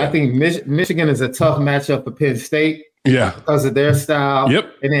 Yeah. I think Michigan is a tough matchup for Penn State because of their style.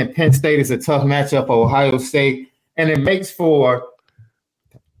 Yep. And then Penn State is a tough matchup for Ohio State. And it makes for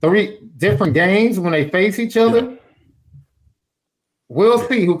 3 different games when they face each other. Yeah. We'll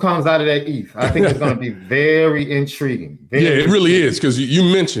see who comes out of that East. I think it's going to be very intriguing. It really is, because you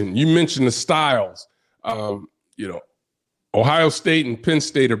mentioned the styles. Ohio State and Penn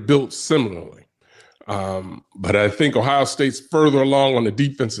State are built similarly. But I think Ohio State's further along on the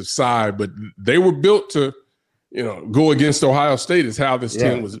defensive side, but they were built to, go against Ohio State is how this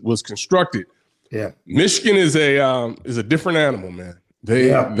team was constructed. Yeah. Michigan is a different animal, man.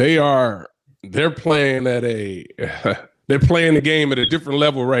 They're playing they're playing the game at a different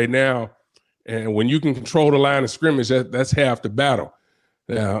level right now. And when you can control the line of scrimmage, that's half the battle.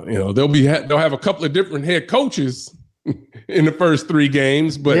 Now, they'll have a couple of different head coaches in the first 3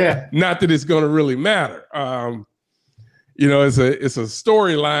 games, but not that it's going to really matter. It's a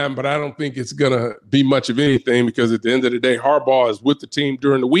storyline, but I don't think it's going to be much of anything, because at the end of the day, Harbaugh is with the team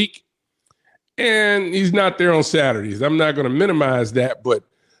during the week and he's not there on Saturdays. I'm not going to minimize that, but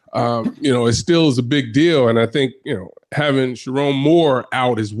it still is a big deal. And I think, having Sharon Moore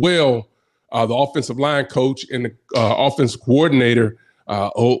out as well, the offensive line coach and the offensive coordinator,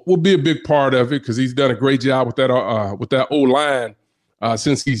 will be a big part of it, because he's done a great job with that O-line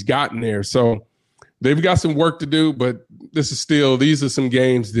since he's gotten there. So they've got some work to do, but these are some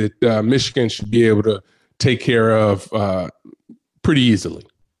games that Michigan should be able to take care of pretty easily.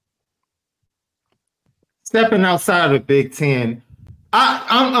 Stepping outside of the Big Ten,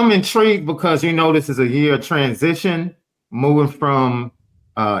 I'm intrigued because this is a year of transition, moving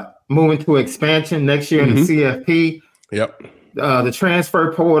to expansion next year in the CFP. Yep. The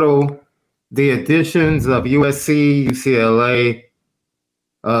transfer portal, the additions of USC, UCLA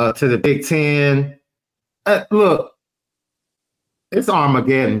to the Big Ten. Look, it's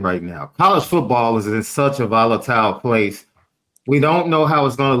Armageddon right now. College football is in such a volatile place. We don't know how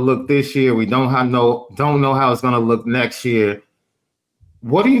it's going to look this year. We don't know how it's going to look next year.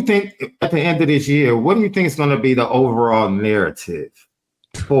 What do you think at the end of this year? What do you think is going to be the overall narrative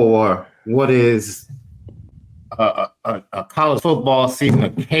for what is a college football season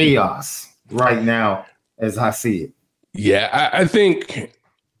of chaos right now, as I see it? Yeah, I think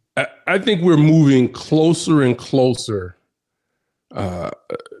we're moving closer and closer to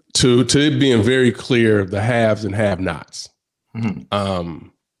it being very clear the haves and have-nots. Mm-hmm.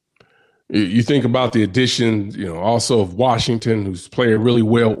 You think about the addition, also of Washington, who's playing really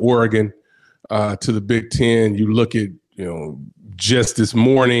well, Oregon to the Big Ten. You look at, just this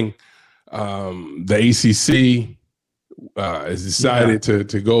morning, the ACC has decided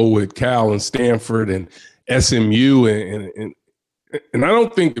to go with Cal and Stanford and SMU, and I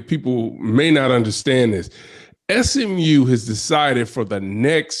don't think that people may not understand this. SMU has decided for the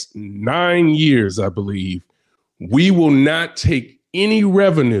next 9 years, I believe, we will not take any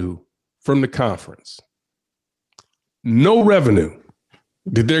revenue from the conference. No revenue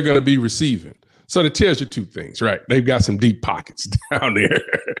that they're going to be receiving. So that tells you 2 things, right? They've got some deep pockets down there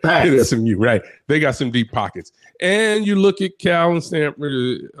at SMU, right? They got some deep pockets. And you look at Cal and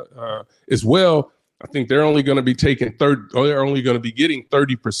Stanford as well. I think they're only going to be taking they're only going to be getting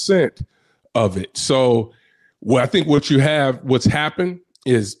 30% of it. So I think what's happened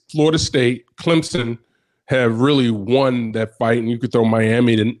is Florida State, Clemson have really won that fight, and you could throw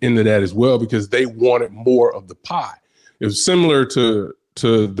Miami into that as well, because they wanted more of the pie. It was similar to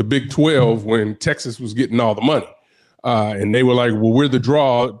the Big 12 when Texas was getting all the money. And they were like, well, we're the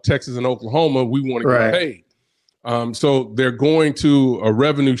draw, Texas and Oklahoma, we want to get paid. So they're going to a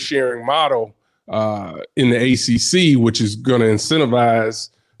revenue sharing model in the ACC, which is going to incentivize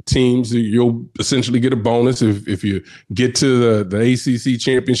teams, you'll essentially get a bonus. If you get to the ACC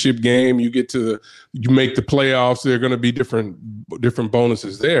championship game, you make the playoffs, there are going to be different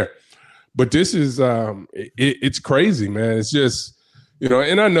bonuses there. But this is it's crazy, man. It's just,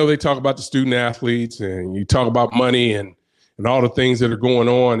 and I know they talk about the student athletes and you talk about money and all the things that are going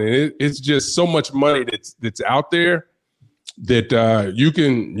on, and it's just so much money that's out there that you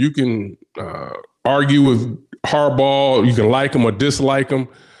can argue with Harbaugh, you can like him or dislike him,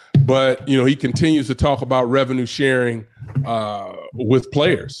 but he continues to talk about revenue sharing with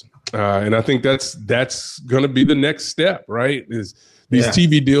players, and I think that's going to be the next step, right? Is these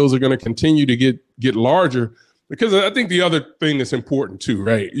TV deals are going to continue to get larger, because I think the other thing that's important too,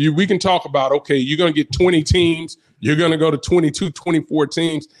 right? We can talk about, okay, you're going to get 20 teams, you're going to go to 22, 24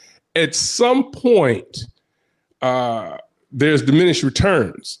 teams. At some point, there's diminished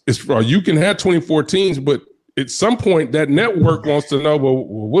returns. You can have 24 teams, but at some point, that network wants to know, well,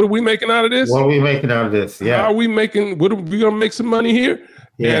 what are we making out of this? What are we making out of this? Yeah. How are we making? What are we going to make some money here?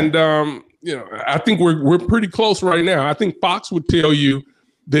 Yeah. And I think we're pretty close right now. I think Fox would tell you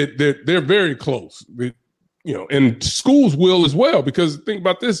that they're very close. And schools will as well, because think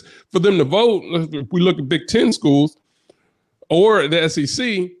about this: for them to vote, if we look at Big Ten schools or the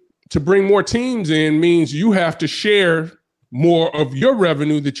SEC, to bring more teams in means you have to share more of your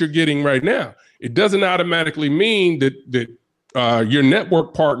revenue that you're getting right now. It doesn't automatically mean that your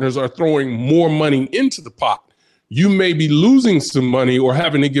network partners are throwing more money into the pot. You may be losing some money or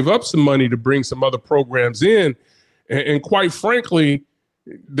having to give up some money to bring some other programs in. And quite frankly,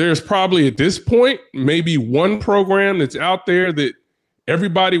 there's probably at this point maybe one program that's out there that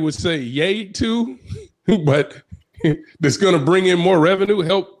everybody would say yay to, but that's going to bring in more revenue,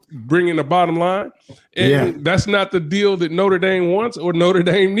 help bring in the bottom line. And that's not the deal that Notre Dame wants or Notre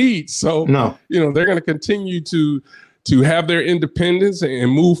Dame needs. So, no. They're going to continue to have their independence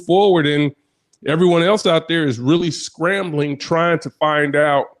and move forward. And everyone else out there is really scrambling, trying to find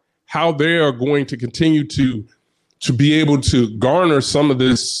out how they are going to continue to be able to garner some of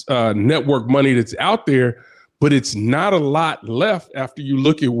this network money that's out there. But it's not a lot left after you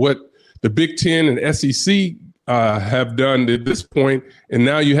look at what the Big Ten and SEC have done at this point, and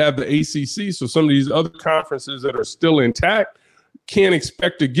now you have the ACC. So some of these other conferences that are still intact can't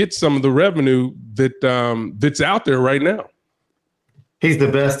expect to get some of the revenue that's out there right now. He's the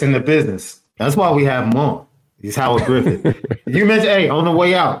best in the business. That's why we have him on. He's Howard Griffith. You mentioned, on the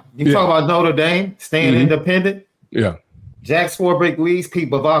way out, you talk about Notre Dame staying independent. Yeah. Jack Swarbrick leaves, Pete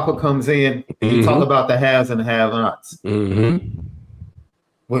Bavacqua comes in, and you talk about the haves and the have-nots.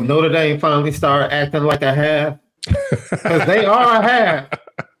 When Notre Dame finally start acting like a have, because they are a have.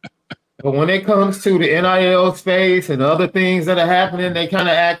 But when it comes to the NIL space and other things that are happening, they kind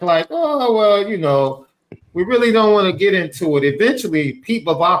of act like, oh, well, we really don't want to get into it. Eventually, Pete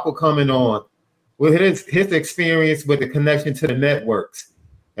Bavacqua coming on with his experience with the connection to the networks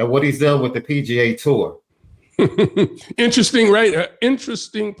and what he's done with the PGA Tour. Interesting, right? An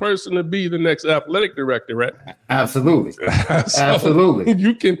interesting person to be the next athletic director, right? Absolutely. So absolutely.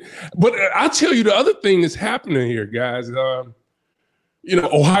 You can, but I'll tell you the other thing that's happening here, guys.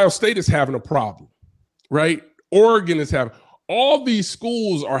 Ohio State is having a problem, right? Oregon is having, all these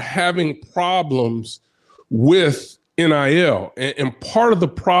schools are having problems with NIL. And part of the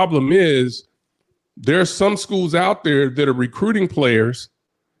problem is there are some schools out there that are recruiting players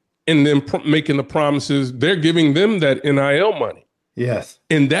and then making the promises, they're giving them that NIL money. Yes.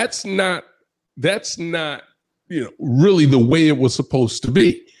 And that's not really the way it was supposed to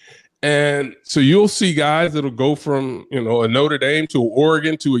be. And so you'll see guys that'll go from, a Notre Dame to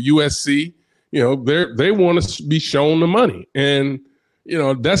Oregon to a USC, they want to be shown the money. And,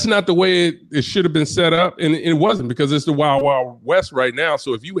 that's not the way it should have been set up. And it wasn't, because it's the Wild Wild West right now.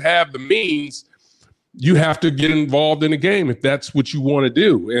 So if you have the means, you have to get involved in the game if that's what you want to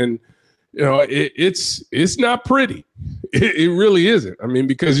do. And, it's not pretty. It really isn't. I mean,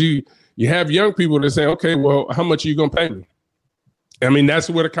 because you have young people that say, okay, well, how much are you going to pay me? I mean, that's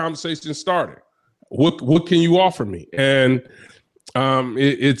where the conversation started. What can you offer me? And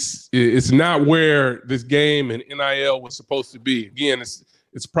it's not where this game and NIL was supposed to be. Again,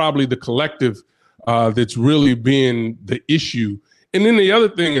 it's probably the collective that's really being the issue. And then the other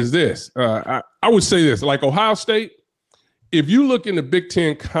thing is this. I would say this, like Ohio State, if you look in the Big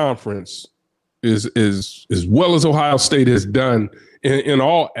Ten Conference, as well as Ohio State has done in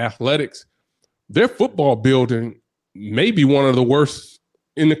all athletics, their football building may be one of the worst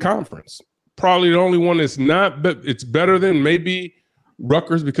in the conference. Probably the only one that's not, but it's better than maybe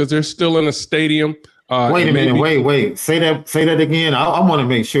Rutgers because they're still in a stadium. Wait a minute, Say that again. I want to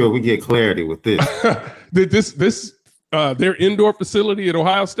make sure we get clarity with this. This their indoor facility at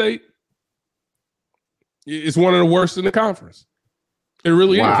Ohio State is one of the worst in the conference. It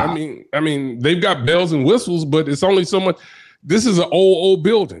really is. I mean, they've got bells and whistles, but it's only so much. This is an old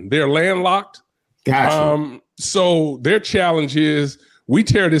building. They're landlocked. Gotcha. So their challenge is, we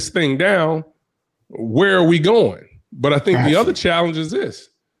tear this thing down, where are we going? But I think the other challenge is this.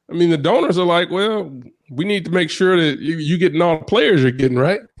 I mean, the donors are like, well, we need to make sure that you getting all the players you're getting,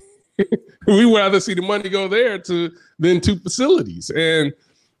 right? We would rather see the money go there than to facilities. And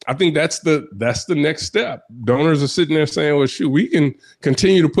I think that's the next step. Donors are sitting there saying, well, shoot, we can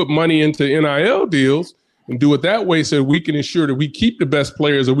continue to put money into NIL deals and do it that way so we can ensure that we keep the best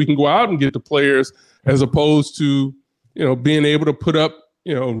players, or we can go out and get the players, as opposed to, being able to put up,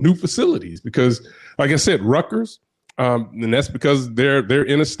 new facilities. Because like I said, Rutgers, and that's because they're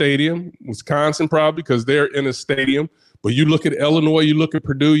in a stadium. Wisconsin probably because they're in a stadium. But you look at Illinois, you look at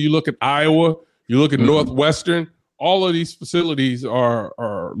Purdue, you look at Iowa, you look at Northwestern, all of these facilities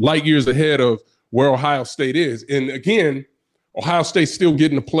are light years ahead of where Ohio State is. And again, Ohio State's still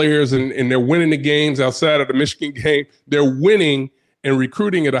getting the players and they're winning the games outside of the Michigan game. They're winning and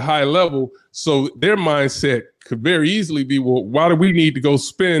recruiting at a high level. So their mindset could very easily be, well, why do we need to go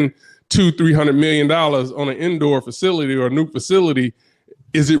spend $200-300 million on an indoor facility or a new facility?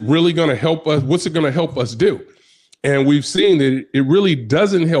 Is it really going to help us? What's it going to help us do? And we've seen that it really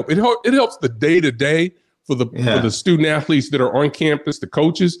doesn't help. It helps the day-to-day for the student athletes that are on campus, the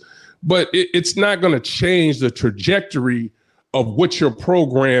coaches, but it's not going to change the trajectory of what your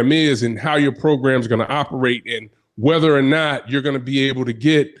program is and how your program is going to operate, and whether or not you're going to be able to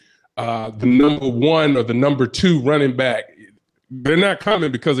get the number one or the number two running back. They're not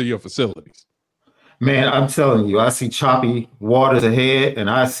coming because of your facilities. Man, I'm telling you, I see choppy waters ahead, and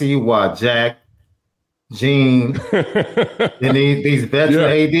I see why Jack, Gene, and these veteran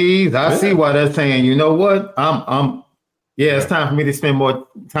ADs, I see why they're saying, you know what? It's time for me to spend more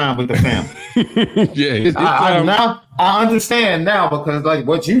time with the family. I understand now, because like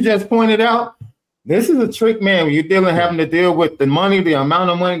what you just pointed out, this is a trick, man. When you're having to deal with the money, the amount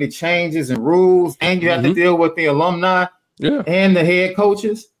of money, the changes and rules, and you have to deal with the alumni and the head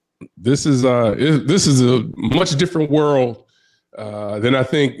coaches. This is a much different world than I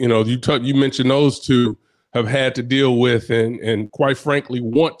think you mentioned those two have had to deal with, and quite frankly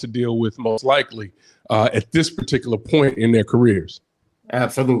want to deal with, most likely at this particular point in their careers.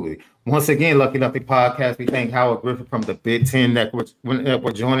 Absolutely. Once again, Lucky Lefty Podcast, we thank Howard Griffith from the Big Ten that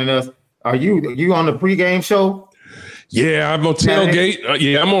we're joining us. Are you on the pregame show? Yeah, I'm on tailgate.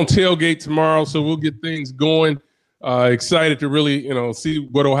 I'm on tailgate tomorrow, so we'll get things going. Excited to really, see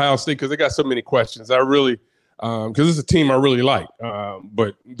what Ohio State, because they got so many questions. I really, because it's a team I really like,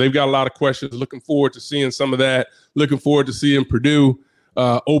 but they've got a lot of questions. Looking forward to seeing some of that. Looking forward to seeing Purdue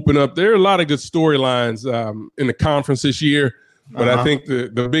open up. There are a lot of good storylines in the conference this year, but I think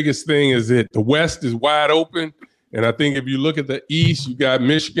the biggest thing is that the West is wide open. And I think if you look at the East, you got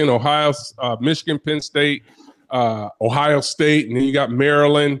Michigan, Michigan, Penn State, Ohio State, and then you got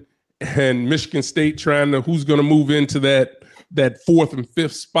Maryland and Michigan State trying to who's going to move into that fourth and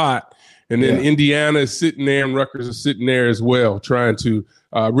fifth spot. And then Indiana is sitting there and Rutgers is sitting there as well, trying to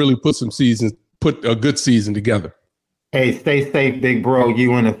really put a good season together. Hey, stay safe, big bro,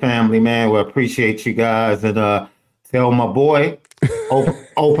 you and the family, man. We appreciate you guys. And tell my boy,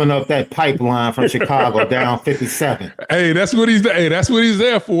 open up that pipeline from Chicago down 57. Hey, that's what he's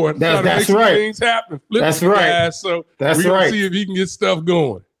there for. That's right. Things happen. That's right. Guys, so we're gonna see if he can get stuff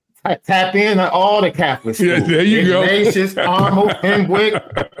going. Tap in on all the Catholic schools. Yeah, there you go. Ignatius, Arnold, Pembroke,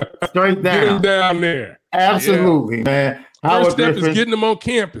 straight down. Get them down there. Absolutely, man. First step is getting them on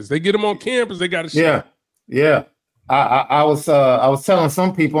campus. They get them on campus, they got to show. Yeah. I was telling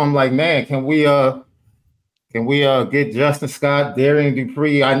some people, I'm like, man, can we get Justin Scott, Darian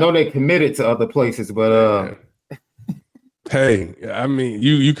Dupree? I know they committed to other places, but hey, I mean,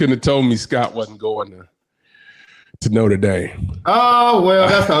 you couldn't have told me Scott wasn't going to Notre Dame. Oh well,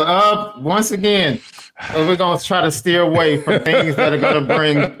 that's once again, we're gonna try to steer away from things that are gonna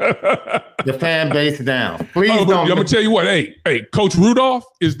bring the fan base down. Please don't. I'm gonna tell you what. Hey, Coach Rudolph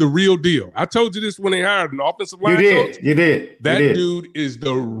is the real deal. I told you this when they hired an offensive line coach. You did. That dude is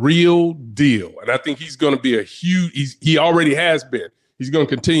the real deal, and I think he's gonna be a huge. He already has been. He's gonna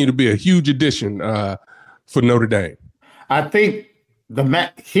continue to be a huge addition for Notre Dame. I think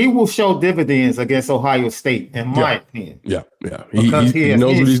he will show dividends against Ohio State, in my opinion. Yeah. Because he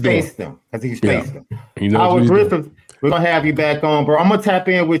knows what he's doing. Because he's faced them. Howard Griffith, we're going to have you back on, bro. I'm going to tap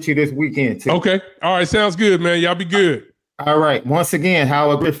in with you this weekend, too. Okay. All right. Sounds good, man. Y'all be good. All right. Once again,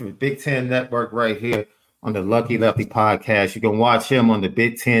 Howard Griffith, Big Ten Network right here on the Lucky Lefty Podcast. You can watch him on the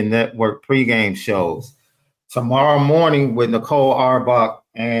Big Ten Network pregame shows. tomorrow morning with Nicole Auerbach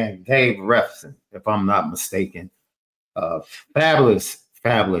and Dave Refson, if I'm not mistaken. Fabulous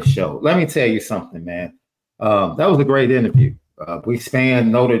show. Let me tell you something, man. That was a great interview. We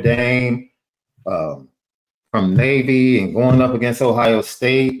spanned Notre Dame from Navy and going up against Ohio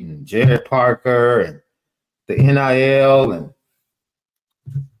State and Jared Parker and the NIL and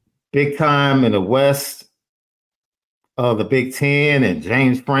big time in the West of the Big Ten and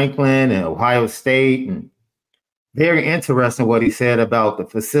James Franklin and Ohio State. And very interesting what he said about the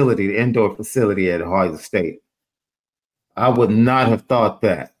facility, the indoor facility at Ohio State. I would not have thought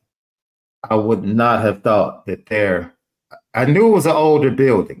that. I would not have thought that I knew it was an older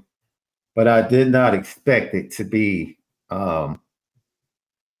building, but I did not expect it to be that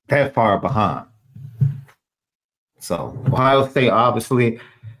far behind. So Ohio State, obviously,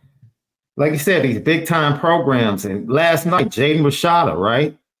 like you said, these big time programs. And last night, Jaden Rashada,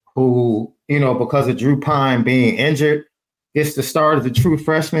 right, who, because of Drew Pine being injured, gets the start as a true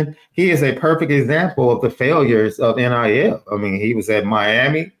freshman. He is a perfect example of the failures of NIL. I mean, he was at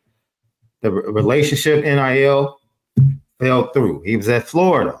Miami. The relationship NIL fell through. He was at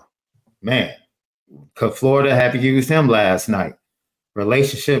Florida. Man, could Florida have used him last night?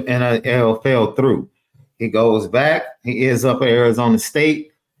 Relationship NIL fell through. He goes back. He is up at Arizona State.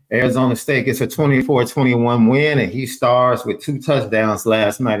 Arizona State gets a 24-21 win, and he stars with 2 touchdowns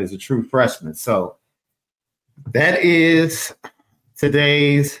last night as a true freshman. So that is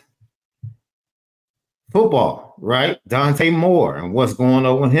today's football, right? Dante Moore and what's going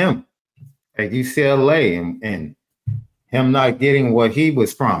on with him at UCLA and him not getting what he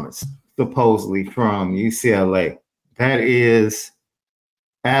was promised, supposedly, from UCLA. That is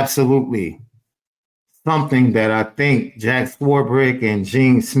absolutely something that I think Jack Swarbrick and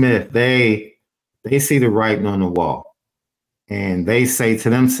Gene Smith, they see the writing on the wall. And they say to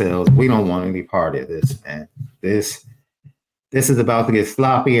themselves, we don't want any part of this, man. This is about to get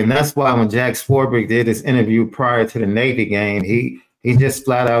sloppy. And that's why when Jack Swarbrick did his interview prior to the Navy game, he just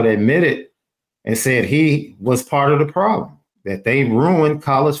flat out admitted and said he was part of the problem, that they ruined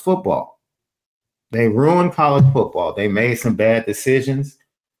college football. They ruined college football. They made some bad decisions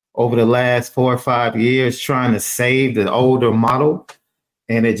over the last 4 or 5 years trying to save the older model,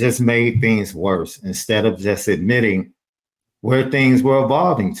 and it just made things worse instead of just admitting where things were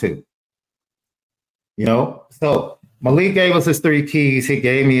evolving to. So Malik gave us his 3 keys. He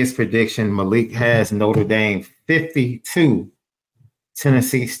gave me his prediction. Malik has Notre Dame 52,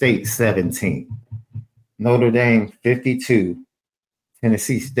 Tennessee State 17. Notre Dame 52,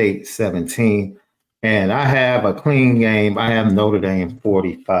 Tennessee State 17. And I have a clean game. I have Notre Dame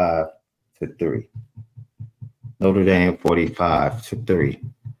 45-3. Notre Dame 45-3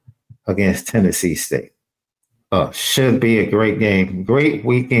 against Tennessee State. Should be a great game. Great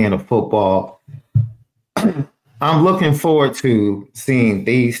weekend of football. I'm looking forward to seeing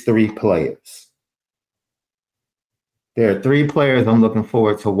these 3 players. There are 3 players I'm looking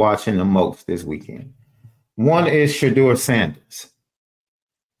forward to watching the most this weekend. One is Shedeur Sanders.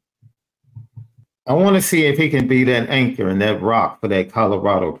 I want to see if he can be that anchor and that rock for that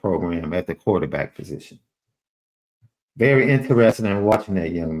Colorado program at the quarterback position. Very interested in watching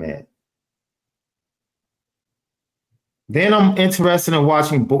that young man. Then I'm interested in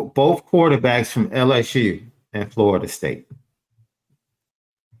watching both quarterbacks from LSU and Florida State.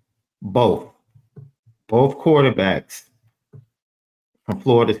 Both quarterbacks from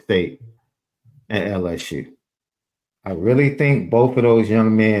Florida State and LSU. I really think both of those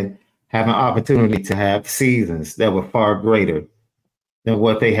young men have an opportunity to have seasons that were far greater than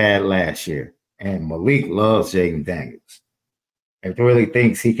what they had last year. And Malik loves Jaden Daniels and really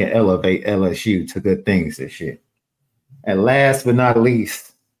thinks he can elevate LSU to good things this year. And last but not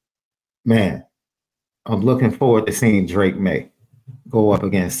least, man, I'm looking forward to seeing Drake May go up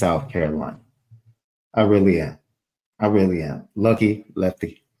against South Carolina. I really am. Lucky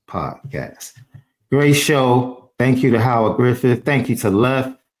Lefty Podcast. Great show. Thank you to Howard Griffith. Thank you to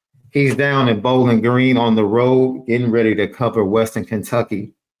Left. He's down in Bowling Green on the road, getting ready to cover Western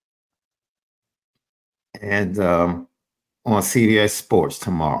Kentucky. And on CBS Sports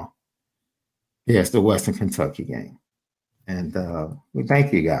tomorrow. Yes, the Western Kentucky game. And we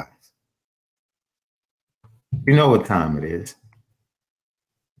thank you guys. You know what time it is.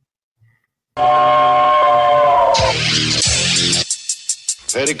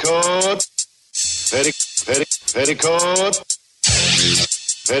 Petticoat.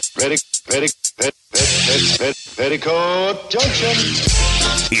 Petticoat Junction.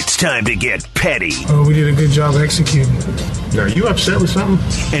 It's time to get petty. Oh, we did a good job executing. Now, you upset with something?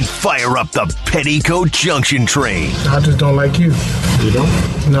 And fire up the Petticoat Junction train. I just don't like you. You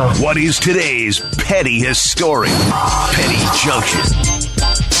don't? No. What is today's petty historic Petty Junction?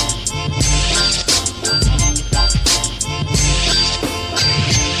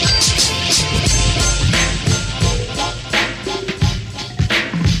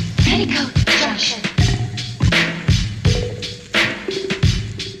 Petticoat Junction.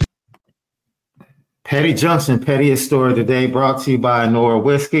 Petty Junction, pettiest story today, brought to you by Notre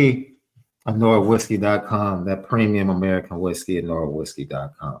Whiskey, NoraWhiskey.com, that premium American whiskey at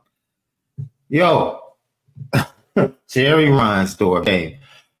NoraWhiskey.com. Yo, Jerry Reinsdorf gave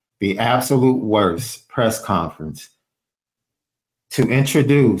the absolute worst press conference to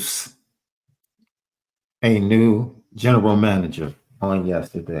introduce a new general manager on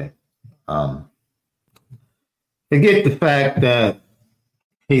yesterday. Forget the fact that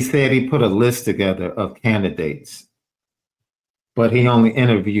he said he put a list together of candidates, but he only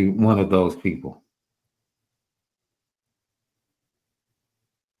interviewed one of those people.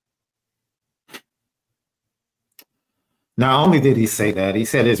 Not only did he say that, he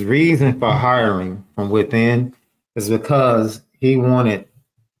said his reason for hiring from within is because he wanted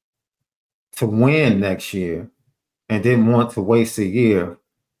to win next year and didn't want to waste a year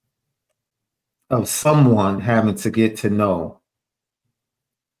of someone having to get to know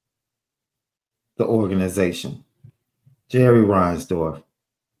the organization. Jerry Reinsdorf.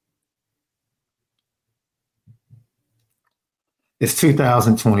 It's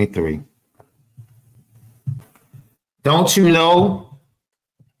 2023. Don't you know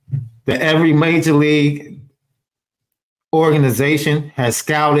that every major league organization has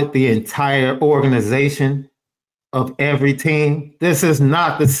scouted the entire organization of every team? This is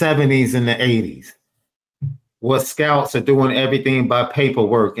not the 70s and the 80s. What scouts are doing everything by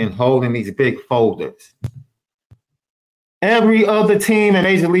paperwork and holding these big folders. Every other team in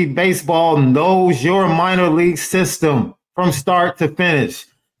Major League Baseball knows your minor league system from start to finish.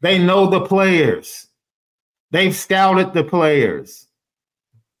 They know the players. They've scouted the players.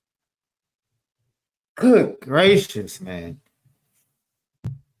 Good gracious, man.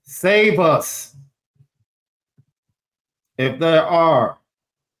 Save us. If there are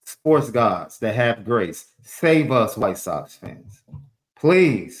sports gods that have grace, save us, White Sox fans.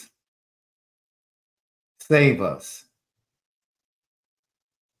 Please. Save us.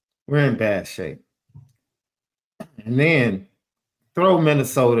 We're in bad shape. And then throw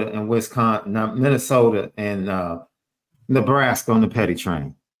Minnesota and Minnesota and Nebraska on the petty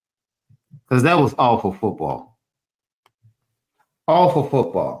train. Because that was awful football. Awful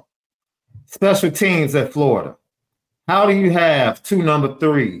football. Special teams at Florida. How do you have two number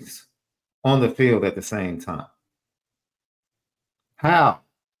threes on the field at the same time? How?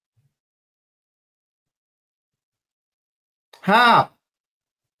 How?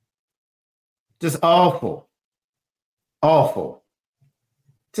 Just awful. Awful.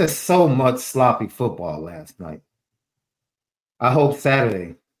 Just so much sloppy football last night. I hope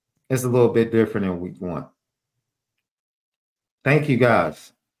Saturday is a little bit different in week one. Thank you,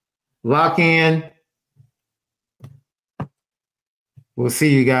 guys. Lock in. We'll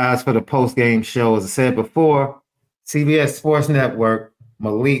see you guys for the post-game show. As I said before, CBS Sports Network,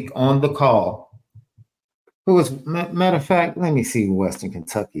 Malik on the call. Who is, matter of fact, let me see who Western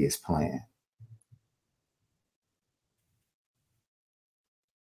Kentucky is playing,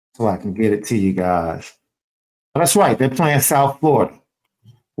 so I can get it to you guys. That's right, they're playing South Florida.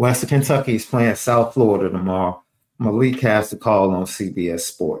 Western Kentucky is playing South Florida tomorrow. Malik has the call on CBS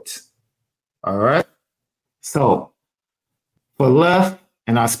Sports. All right? So, for Left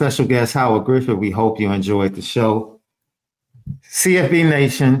and our special guest, Howard Griffith, we hope you enjoyed the show. CFB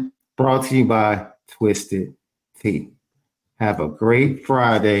Nation, brought to you by Twisted Tea. Have a great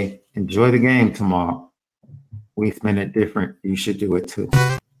Friday. Enjoy the game tomorrow. We spin it different. You should do it too.